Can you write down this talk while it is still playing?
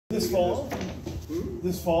fall?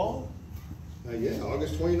 This fall? Yeah,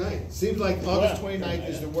 August 29th. Seems like August 29th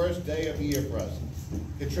is the worst day of the year for us.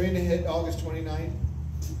 Katrina hit August 29th.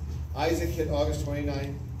 Isaac hit August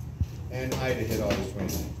 29th. And Ida hit August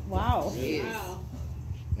 29th. Wow. Wow.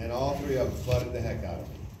 And all three of them flooded the heck out of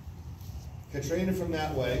me. Katrina from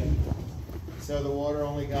that way, so the water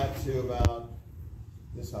only got to about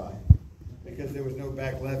this high because there was no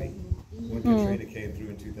back levee when Katrina came through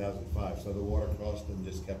in 2005. So the water crossed and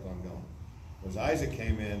just kept on going. As Isaac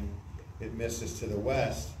came in, it missed us to the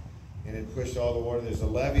west and it pushed all the water. There's a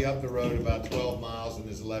levee up the road about 12 miles and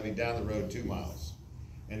there's a levee down the road 2 miles.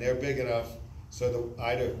 And they're big enough so that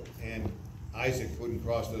Ida and Isaac wouldn't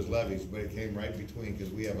cross those levees, but it came right between because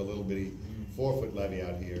we have a little bitty 4-foot levee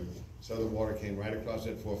out here. So the water came right across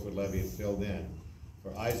that 4-foot levee and filled in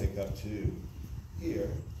for Isaac up to here.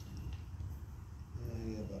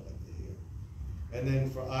 Yeah, about like here. And then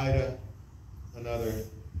for Ida, another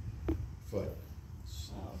foot.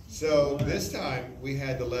 So this time we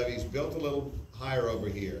had the levees built a little higher over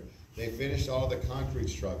here. They finished all the concrete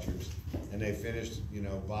structures and they finished, you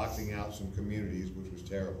know, boxing out some communities, which was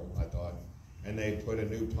terrible, I thought. And they put a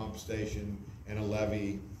new pump station and a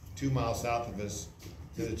levee 2 miles south of us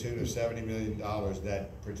to the tune of $70 million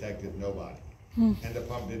that protected nobody. And the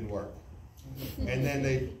pump didn't work. And then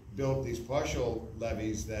they built these partial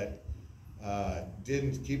levees that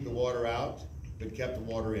didn't keep the water out, but kept the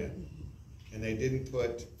water in. And they didn't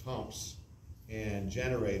put pumps and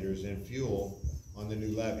generators and fuel on the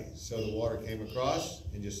new levees. So the water came across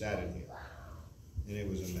and just sat in here. And it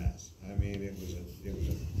was a mess. I mean,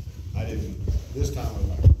 this time I was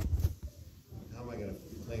like, how am I gonna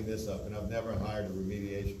clean this up? And I've never hired a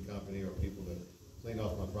remediation company or people to clean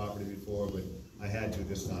off my property before, but I had to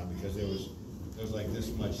this time because there was like this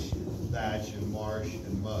much thatch and marsh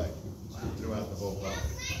and mud throughout the whole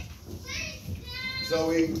property. So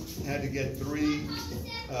we had to get 3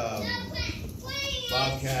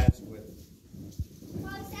 bobcats with.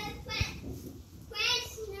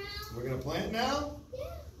 We're gonna plant now? Yeah.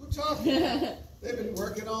 We're talking. They've been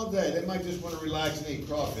working all day. They might just want to relax and eat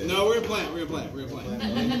crawfish. No, we're gonna plant. We're gonna plant. We're gonna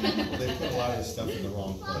plant. They put a lot of this stuff in the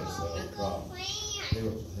wrong place. So they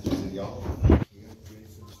were. I said, y'all, we gotta create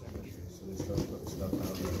some cemetery. So they started putting stuff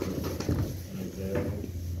out there. And they did.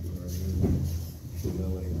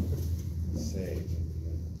 Humility, sage.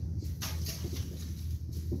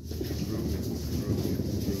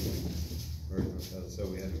 So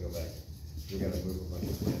we had to go back. We got to move a bunch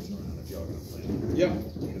of plants around if y'all gonna plant. Yep.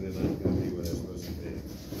 Because they're not gonna be where they're supposed to be.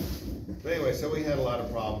 But anyway, so we had a lot of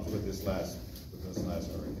problems with this last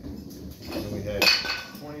hurricane. And we had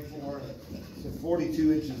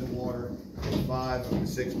 42 inches of water in 5 of the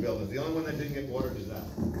 6 buildings. The only one that didn't get watered is that.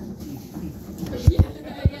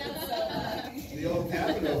 The old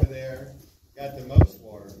cabin over there got the most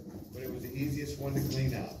water, but it was the easiest one to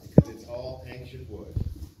clean out because it's all ancient wood.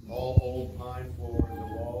 All old pine floors, the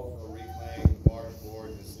walls were reclaimed, the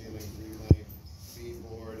bargeboard, the ceilings reclaimed,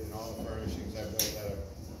 feedboard, and all the furnishings I built out of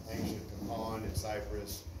ancient pecan and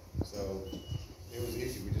cypress. So it was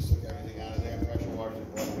easy. We just took everything out of there, pressure washed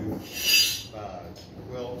it, brought new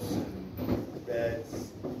quilts and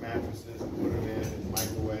beds, mattresses, and put them in, and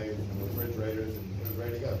microwaves and refrigerators, and it was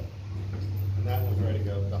ready to go. And that one was ready to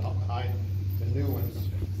go. The new ones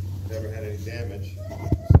never had any damage.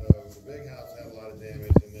 So the big house had a lot of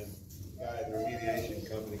damage, and then the guy at the remediation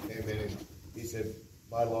company came in and he said,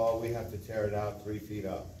 by law, we have to tear it out 3 feet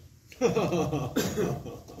up.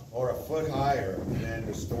 Or a foot higher than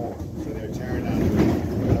the storm. So they're tearing out,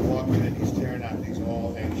 and I walked in and he's tearing out these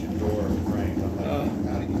all ancient door frames. I'm like,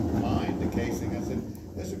 how do you mind the casing? I said,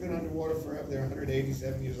 this has been underwater forever. They're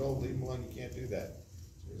 187 years old. Leave them alone. You can't do that.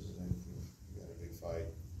 So he got a big fight.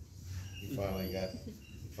 He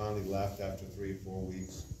finally left after 3 or 4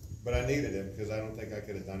 weeks. But I needed him because I don't think I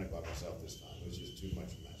could have done it by myself this time. It was just too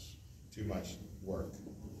much mess, too much work.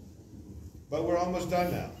 But we're almost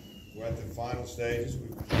done now. We're at the final stages.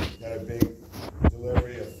 We've got a big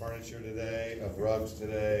delivery of furniture today, of rugs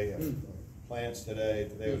today, of plants today.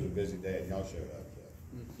 Today was a busy day, and y'all showed up.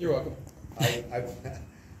 You're welcome.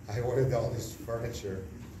 I ordered all this furniture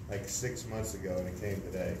like 6 months ago, and it came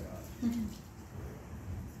today.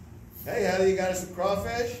 Hey, Heather, you got us some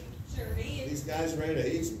crawfish? Sure did. These guys ready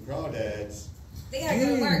to eat some crawdads. They gotta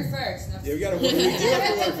go to work first. No. Yeah, we gotta work. We do have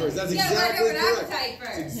to work first. That's exactly correct. correct.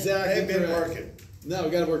 First. That's exactly They've been correct. working. No, we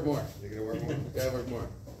gotta work more. You gotta work more? We gotta work more.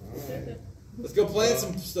 All right. Let's go plant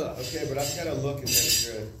some stuff. Okay, but I've got to look and make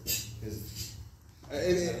sure.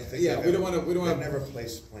 Yeah, we don't want to. I've never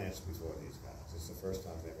placed plants before these guys. It's the first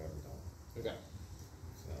time they've ever done it. Okay.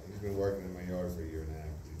 So he's been working in my yard for a year and a half.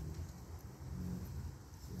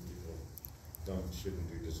 shouldn't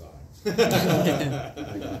do design.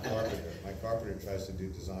 My carpenter tries to do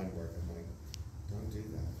design work. I'm like, don't do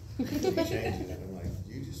that. He changes it. I'm like,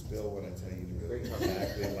 you just build what I tell you to build,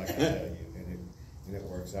 exactly like I tell you, and it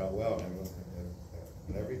works out well. And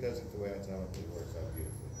whenever he does it the way I tell him, it works out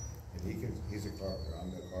beautifully. And he's a carpenter.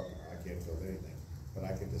 I'm no carpenter. I can't build anything, but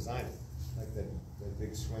I can design it. Like that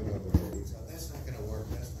big swing over there. He said, that's not going to work.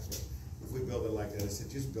 That's not going to. If we build it like that, I said,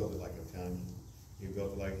 just build it like a ton. He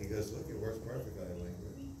built it like, he goes, look, it works perfectly. I'm like,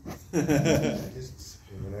 really?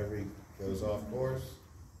 Whenever he goes off course,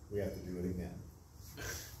 we have to do it again.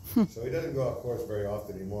 So he doesn't go off course very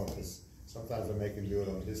often anymore, because sometimes I make him do it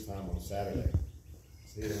on his time on Saturday.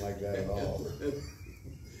 So he didn't like that at all.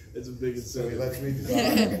 It's a big So he lets me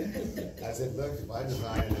design it. I said, look, if I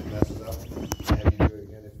design it and it messes up, I have you do it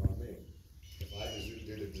again, it's on me. If I just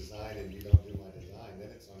do the design and you don't do my design, then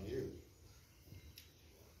it's on you.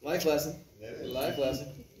 Life lesson. Life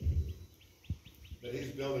lesson. But he's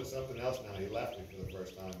building something else now. He left me for the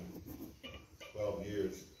first time in 12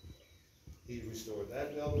 years. He restored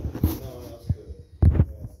that building. No one else could.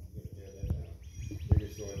 He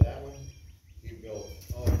restored that one. He built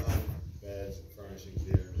all kinds of beds and furnishings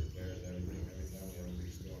here, repairs everything. Every time we have a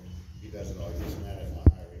big storm, he does it all. He doesn't have to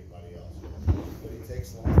hire anybody else. But he takes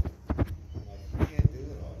long. I'm like, you can't do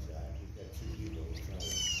it all, Jack. You've got 2 people who's trying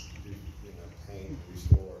to do, paint,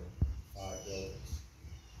 restore 5 buildings.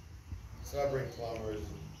 So I bring plumbers,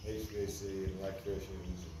 and HVAC, and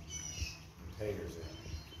electricians, and painters in.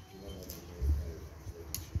 You know what to do with painters in, so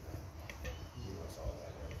you should know. He knows all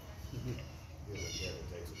that, right? He doesn't care if it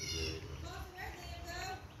takes a degree.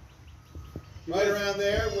 Right around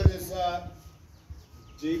there with his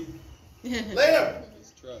Jeep. Liam!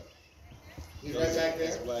 His truck. He's right back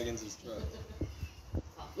His there. wagon's his truck.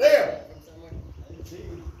 Liam!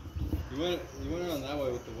 You went around that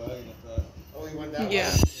way with the wagon, I thought. Oh, he went that way?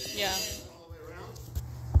 Yeah. Yeah.